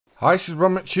Hi, this is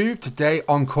Ron Tube. Today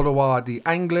on the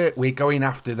Angler, we're going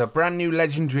after the brand new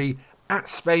Legendary at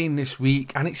Spain this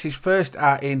week, and it's his first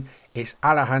outing. It's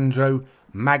Alejandro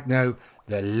Magno,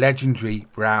 the Legendary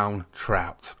Brown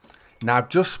Trout. Now, I've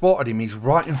just spotted him. He's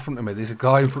right in front of me. There's a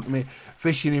guy in front of me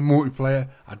fishing in multiplayer.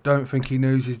 I don't think he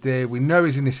knows he's there. We know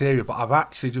he's in this area, but I've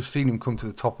actually just seen him come to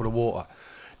the top of the water.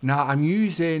 Now, I'm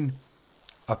using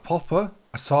a popper,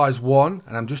 a size 1,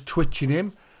 and I'm just twitching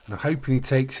him. And I'm hoping he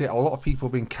takes it. A lot of people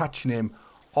have been catching him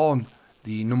on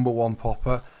the #1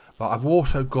 popper, but I've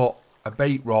also got a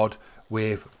bait rod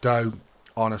with dough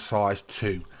on a size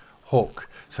 2 hook,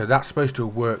 so that's supposed to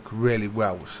work really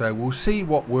well. So we'll see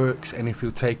what works and if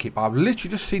he'll take it. But I've literally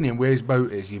just seen him where his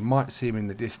boat is. You might see him in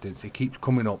the distance. He keeps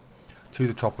coming up to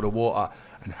the top of the water,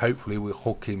 and hopefully we'll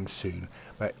hook him soon.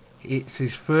 But it's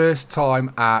his first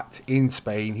time in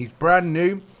Spain. He's brand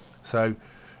new, so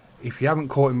if you haven't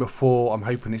caught him before, I'm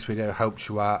hoping this video helps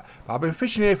you out. But I've been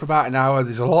fishing here for about an hour.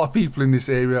 There's a lot of people in this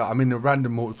area. I'm in a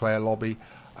random multiplayer lobby,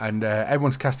 and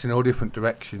everyone's casting in all different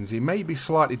directions. He may be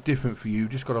slightly different for you.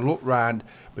 Just got to look round,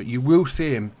 but you will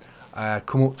see him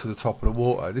come up to the top of the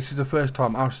water. This is the first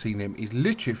time I've seen him. He's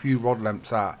literally a few rod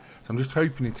lengths out, so I'm just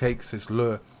hoping he takes this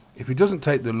lure. If he doesn't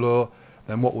take the lure,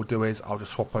 then what we'll do is I'll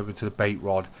just swap over to the bait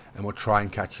rod, and we'll try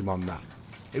and catch him on that.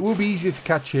 It will be easier to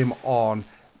catch him on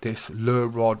this lure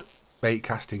rod bait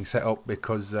casting setup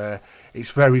because it's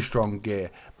very strong gear,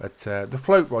 but the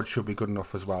float rod should be good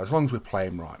enough as well, as long as we're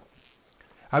playing right.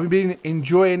 Have you been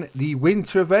enjoying the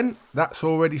winter event? That's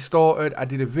already started. I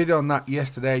did a video on that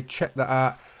yesterday. Check that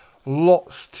out.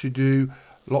 Lots to do,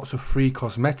 lots of free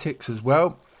cosmetics as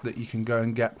well that you can go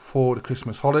and get for the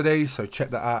Christmas holidays, so check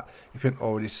that out if you haven't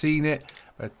already seen it.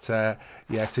 But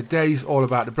yeah, today's all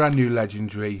about the brand new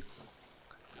Legendary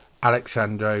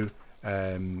Alejandro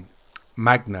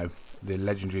Magno, the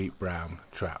Legendary Brown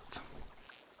Trout.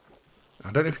 I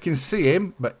don't know if you can see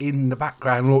him, but in the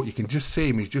background, look, you can just see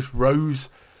him. He's just rose,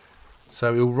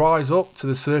 so he'll rise up to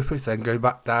the surface, then go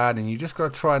back down, and you just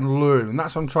got to try and lure him. And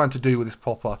that's what I'm trying to do with this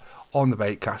popper on the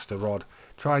bait caster rod.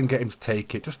 Try and get him to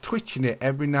take it, just twitching it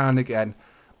every now and again.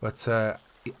 But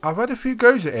I've had a few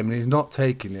goes at him, and he's not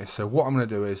taking this. So what I'm going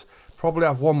to do is probably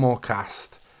have one more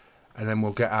cast, and then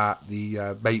we'll get out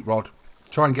the bait rod.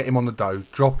 Try and get him on the dough,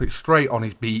 drop it straight on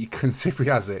his beak and see if he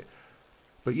has it.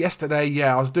 But yesterday,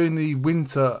 yeah, I was doing the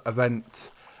winter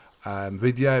event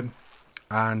video,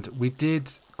 and we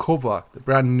did cover the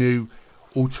brand new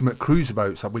ultimate cruiser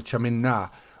boats, which I'm in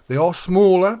now. They are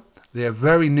smaller, they are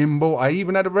very nimble. I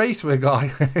even had a race with a guy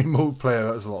in multiplayer.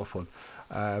 That was a lot of fun.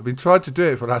 I've been trying to do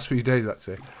it for the last few days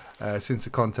actually, since the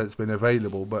content's been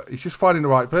available, but it's just finding the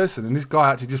right person. And this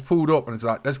guy actually just pulled up and it's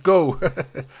like, let's go.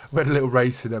 We had a little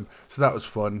race with them, so that was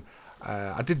fun.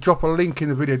 I did drop a link in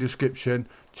the video description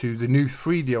to the new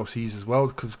 3 DLCs as well,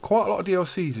 because quite a lot of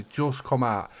DLCs have just come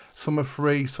out. Some are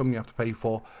free, some you have to pay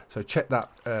for, so check that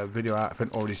video out if you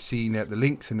haven't already seen it. The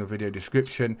link's in the video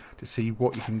description to see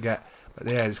what you can get. But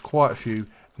yeah, there's quite a few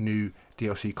new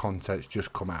DLC contents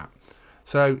just come out,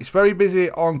 so it's very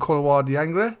busy on the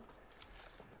Angler.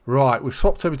 Right, we've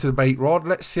swapped over to the bait rod.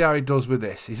 Let's see how he does with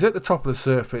this. He's at the top of the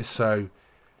surface, so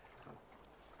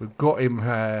we've got him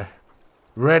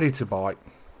ready to bite.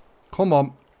 Come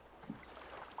on.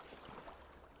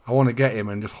 I want to get him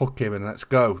and just hook him, and let's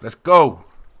go. Let's go.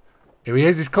 Here he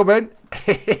is. He's coming.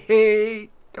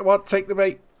 Come on, take the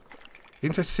bait.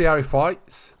 Interesting to see how he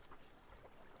fights.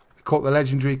 We caught the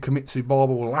Legendary Kimitsu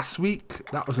Barbel last week.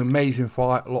 That was an amazing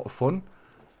fight. A lot of fun.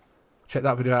 Check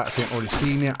that video out if you haven't already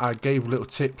seen it. I gave little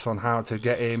tips on how to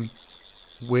get him,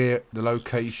 where, the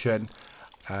location,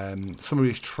 some of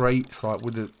his traits, like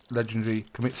with the Legendary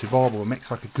Kimitsu Barbel, it makes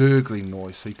like a gurgling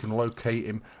noise, so you can locate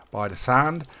him by the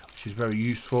sound, which is very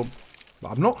useful. But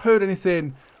I've not heard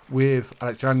anything with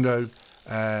Alejandro,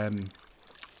 the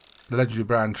Legendary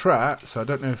Brown Trout, so I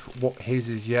don't know what his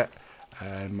is yet.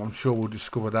 I'm sure we'll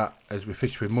discover that as we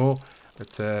fish with more.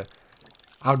 But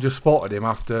I've just spotted him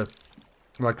after,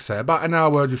 like I say, about an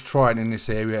hour just trying in this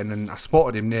area, and then I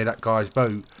spotted him near that guy's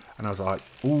boat, and I was like,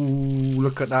 ooh,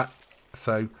 look at that.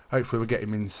 So hopefully we'll get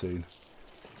him in soon.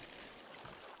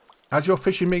 How's your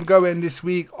fishing been going this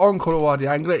week on the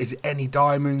Angler? Is it any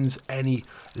diamonds, any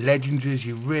legendaries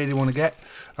you really want to get?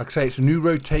 Like I say, it's a new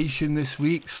rotation this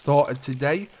week, started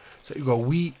today, so you've got a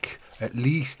week at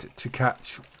least to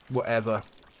catch whatever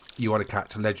you want to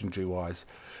catch legendary wise.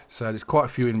 So there's quite a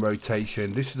few in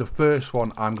rotation. This is the first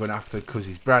one I'm going after because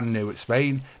he's brand new at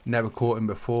Spain, never caught him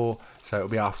before, so it'll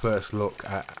be our first look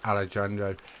at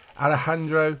Alejandro,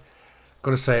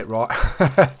 got to say it right.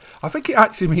 I think it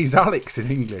actually means Alex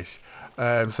in English,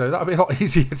 so that'll be a lot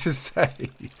easier to say.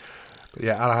 But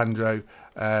yeah, Alejandro,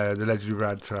 the Legendary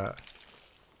Brown Trout.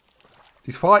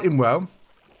 He's fighting well.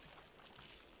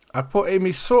 I put him,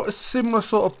 he's sort of similar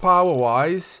sort of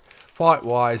power-wise,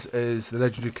 fight-wise, as the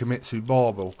legendary Kimitsu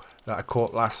Barbel that I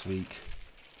caught last week.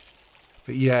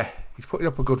 But yeah, he's putting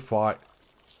up a good fight.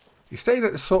 He's staying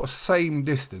at the sort of same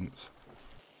distance.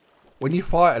 When you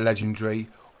fight a legendary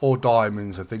or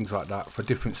diamonds and things like that for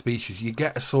different species, you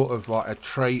get a sort of like a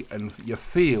trait and you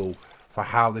feel for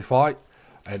how they fight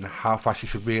and how fast you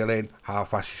should reel in, how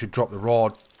fast you should drop the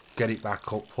rod, get it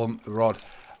back up, pump the rod.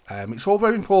 It's all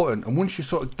very important, and once you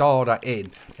sort of dial that in,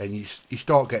 then you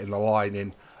start getting the line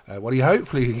in. Well, you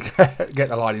hopefully get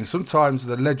the line in. Sometimes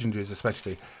the legendaries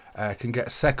especially can get a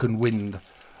second wind,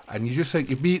 and you just think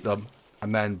you beat them,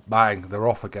 and then bang, they're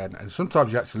off again. And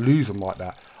sometimes you actually lose them like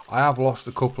that. I have lost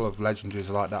a couple of legendaries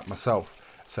like that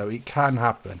myself, so it can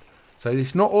happen. So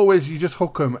it's not always you just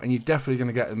hook them and you're definitely going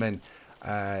to get them in.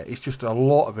 It's just a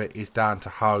lot of it is down to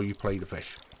how you play the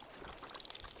fish.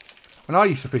 When I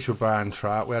used to fish with brown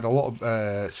trout, we had a lot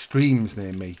of streams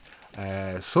near me.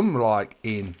 Some like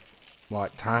in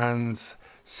like towns,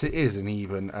 cities, and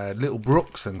even little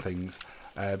brooks and things,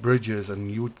 bridges,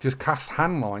 and you would just cast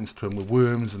hand lines to them with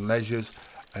worms and ledgers,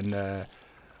 and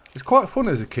it's quite fun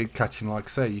as a kid catching. Like I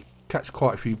say, you catch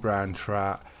quite a few brown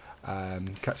trout,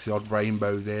 catch the odd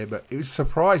rainbow there, but it was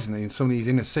surprising in some of these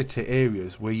inner city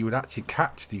areas where you would actually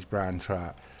catch these brown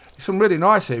trout. There's some really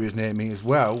nice areas near me as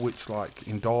well, which like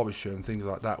in Derbyshire and things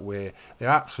like that, where they're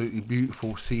absolutely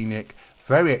beautiful, scenic,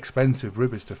 very expensive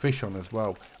rivers to fish on as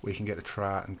well, where you can get the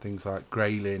trout and things like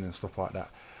grayling and stuff like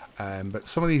that. But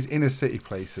some of these inner city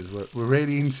places were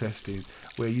really interesting,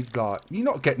 where you'd like, you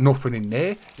not get nothing in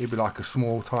there, it'd be like a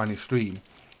small tiny stream.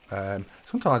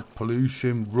 Sometimes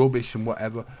pollution, rubbish and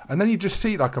whatever, and then you just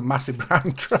see like a massive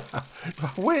brown trout.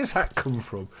 Where's that come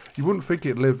from? You wouldn't think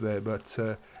it'd live there, but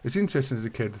it's interesting as a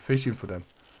kid fishing for them.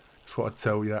 That's what I'd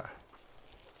tell you.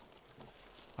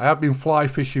 I have been fly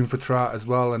fishing for trout as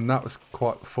well, and that was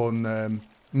quite fun.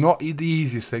 Not the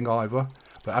easiest thing either,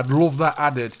 but I'd love that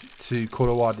added to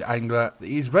Colorado the Angler.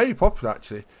 He's very popular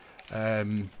actually.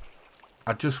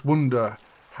 I just wonder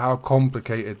how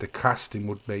complicated the casting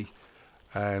would be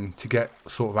to get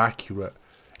sort of accurate.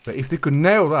 But if they could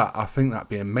nail that, I think that'd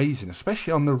be amazing,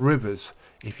 especially on the rivers.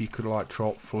 If you could like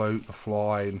trot, float the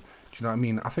fly, and do you know what I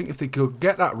mean? I think if they could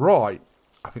get that right,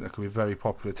 I think that could be a very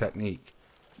popular technique.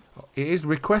 It is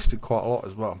requested quite a lot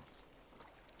as well.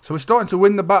 So we're starting to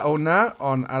win the battle now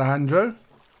on Alejandro,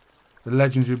 the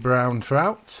legendary brown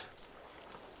trout.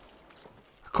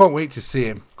 I can't wait to see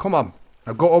him. Come on.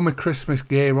 I've got all my Christmas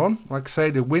gear on. Like I say,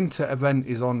 the winter event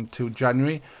is on till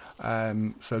January.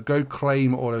 So go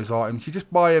claim all those items. You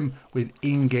just buy them with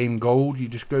in-game gold. You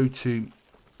just go to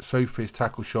Sophie's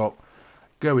Tackle Shop,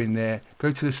 go in there,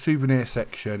 go to the souvenir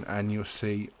section, and you'll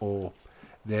see all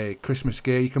the Christmas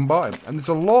gear you can buy them. And there's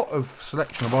a lot of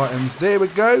selection of items. There we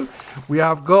go. We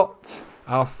have got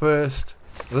our first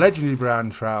legendary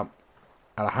brown trout,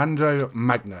 Alejandro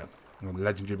Magno.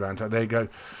 Legendary brown trout. There you go.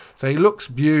 So he looks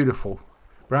beautiful.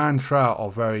 Brown trout are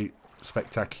very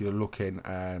spectacular looking.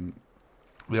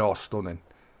 They are stunning,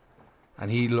 and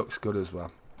he looks good as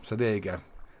well. So there you go.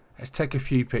 Let's take a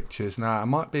few pictures now. I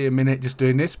might be a minute just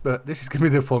doing this, but this is going to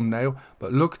be the thumbnail.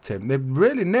 But look at him. They've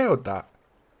really nailed that.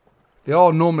 They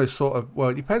are normally sort of, well,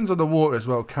 it depends on the water as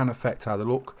well, can affect how they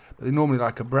look. But they're normally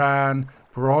like a brown,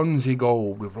 bronzy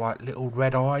gold with like little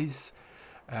red eyes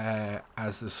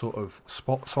as the sort of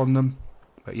spots on them.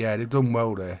 But yeah, they've done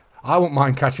well there. I wouldn't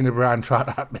mind catching a brown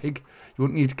trout that big. You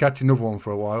wouldn't need to catch another one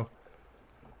for a while.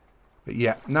 But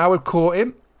yeah, now we've caught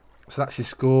him. So that's his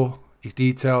score, his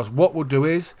details. What we'll do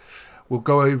is we'll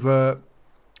go over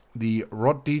the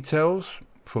rod details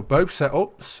for both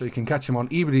setups, so you can catch him on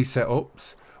either of these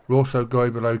setups. We'll also go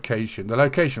over location. The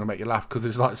location will make you laugh because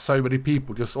there's like so many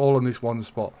people just all on this one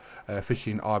spot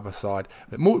fishing either side.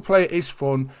 But multiplayer is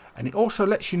fun, and it also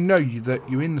lets you know that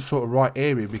you're in the sort of right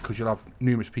area because you'll have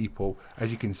numerous people,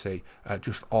 as you can see,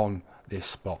 just on this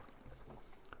spot.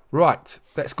 Right,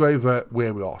 let's go over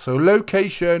where we are. So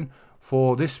location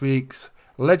for this week's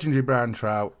legendary brown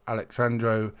trout,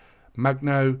 Alejandro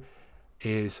Magno,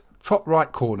 is top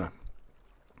right corner.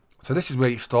 So this is where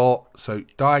you start. So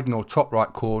diagonal top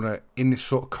right corner in this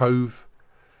sort of cove.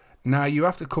 Now you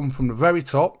have to come from the very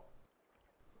top.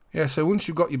 Yeah, so once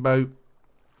you've got your boat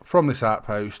from this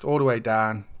outpost all the way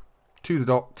down to the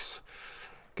docks,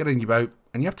 get in your boat,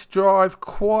 and you have to drive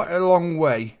quite a long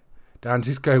way down to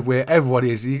this cove where everybody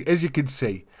is, as you can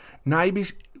see. Now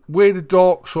where the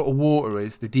dark sort of water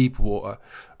is, the deeper water,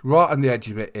 right on the edge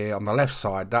of it here on the left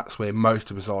side, that's where most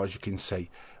of us are, as you can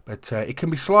see. But it can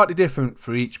be slightly different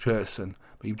for each person,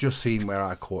 but you've just seen where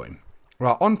I caught him.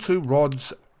 Right, on to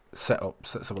rods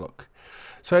setups. Let's have a look.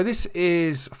 So this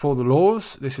is for the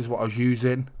lures. This is what I was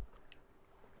using.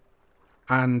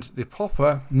 And the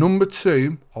popper, number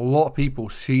 2, a lot of people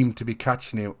seem to be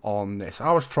catching it on this.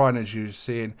 I was trying, as you were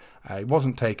seeing, it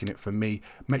wasn't taking it for me.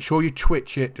 Make sure you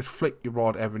twitch it, just flick your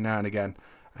rod every now and again,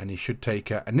 and you should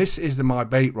take it. And this is my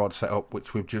bait rod setup,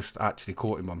 which we've just actually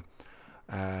caught him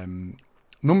on.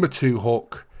 Number 2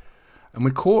 hook, and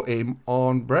we caught him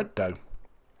on bread dough.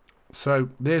 So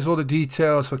there's all the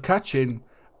details for catching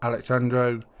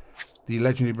Alejandro, the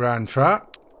Legendary Brown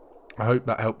Trout. I hope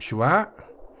that helps you out.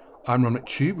 I'm Ron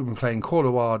McTube. We've been playing Call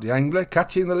of Wild, the Angler,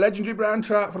 catching the Legendary Brown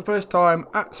Trout for the first time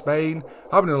at Spain,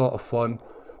 having a lot of fun.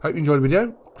 Hope you enjoyed the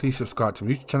video. Please subscribe to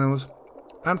my YouTube channels,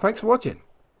 and thanks for watching.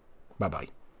 Bye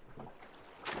bye.